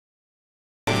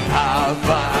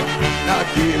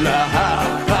Nakila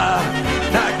haba,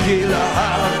 nakila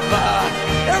haba.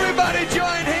 Everybody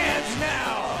join hands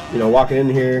now. You know, walking in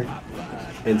here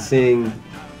and seeing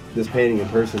this painting in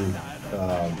person,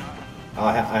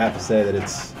 I have to say that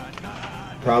it's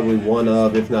probably one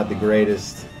of, if not the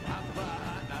greatest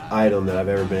item that I've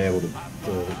ever been able to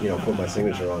put my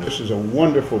signature on. This is a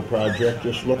wonderful project,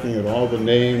 just looking at all the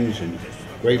names and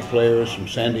great players from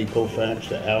Sandy Koufax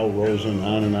to Al Rosen,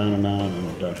 on and on and on.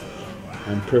 And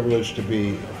I'm privileged to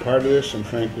be a part of this and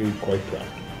frankly quite proud.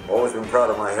 Always been proud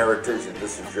of my heritage, and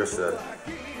this is just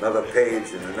another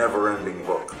page in a never-ending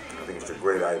book. I think it's a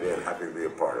great idea and happy to be a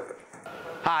part of it.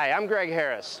 Hi, I'm Greg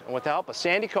Harris, and with the help of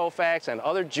Sandy Koufax and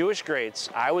other Jewish greats,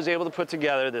 I was able to put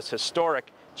together this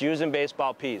historic Jews in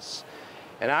Baseball piece.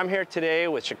 And I'm here today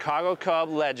with Chicago Cub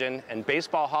legend and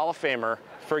Baseball Hall of Famer,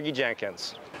 Fergie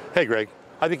Jenkins. Hey Greg,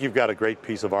 I think you've got a great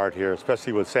piece of art here,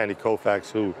 especially with Sandy Koufax,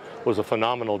 who was a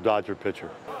phenomenal Dodger pitcher.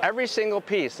 Every single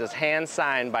piece is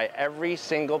hand-signed by every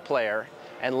single player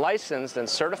and licensed and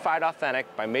certified authentic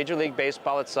by Major League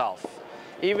Baseball itself.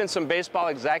 Even some baseball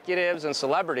executives and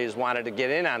celebrities wanted to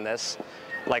get in on this,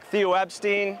 like Theo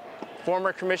Epstein,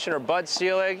 former Commissioner Bud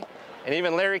Selig, and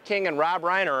even Larry King and Rob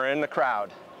Reiner are in the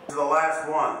crowd. This is the last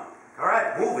one. All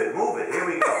right, move it, here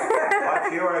we go.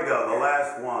 Watch, here I go, the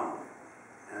last one.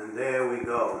 And there we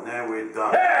go, and there we're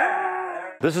done.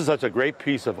 This is such a great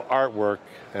piece of artwork,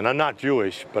 and I'm not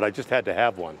Jewish, but I just had to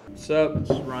have one. What's up?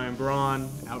 This is Ryan Braun,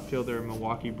 outfielder,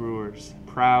 Milwaukee Brewers.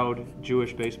 Proud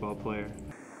Jewish baseball player.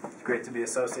 It's great to be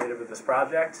associated with this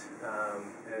project.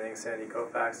 Anything Sandy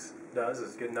Koufax does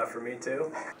is good enough for me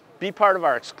too. Be part of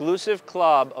our exclusive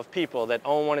club of people that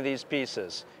own one of these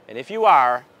pieces. And if you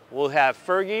are, we'll have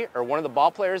Fergie or one of the ball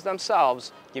players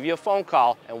themselves give you a phone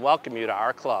call and welcome you to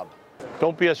our club.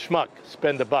 Don't be a schmuck,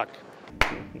 spend a buck.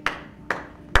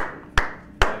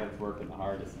 It's working the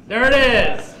hardest. There it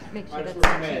is! Make sure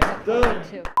that's done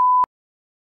too.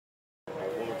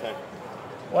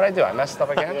 What'd I do? I messed up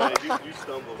again? Yeah, you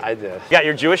stumbled. I did. You got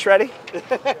your Jewish ready?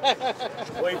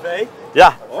 Oy vey?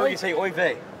 Yeah. Fergie say oy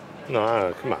vey.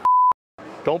 No, come on.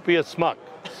 Don't be a schmuck,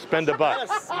 spend a buck.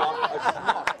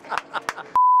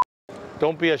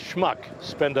 Don't be a schmuck,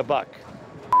 spend a buck.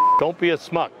 Don't be a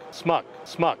schmuck, smuck.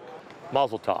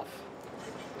 Mazel tov.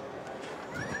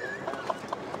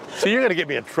 So you're gonna get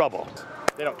me in trouble.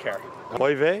 They don't care.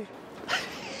 Oy vey?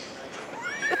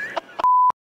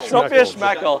 Don't be a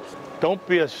schmeckle. Don't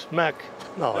be a schmeck.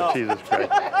 No, Jesus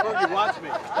Christ. Fergie, watch me.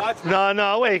 Watch me.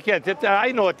 No, wait, you can't.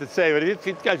 I know what to say, but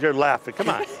these guys are laughing. Come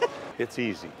on. It's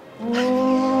easy.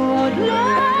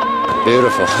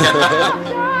 Beautiful.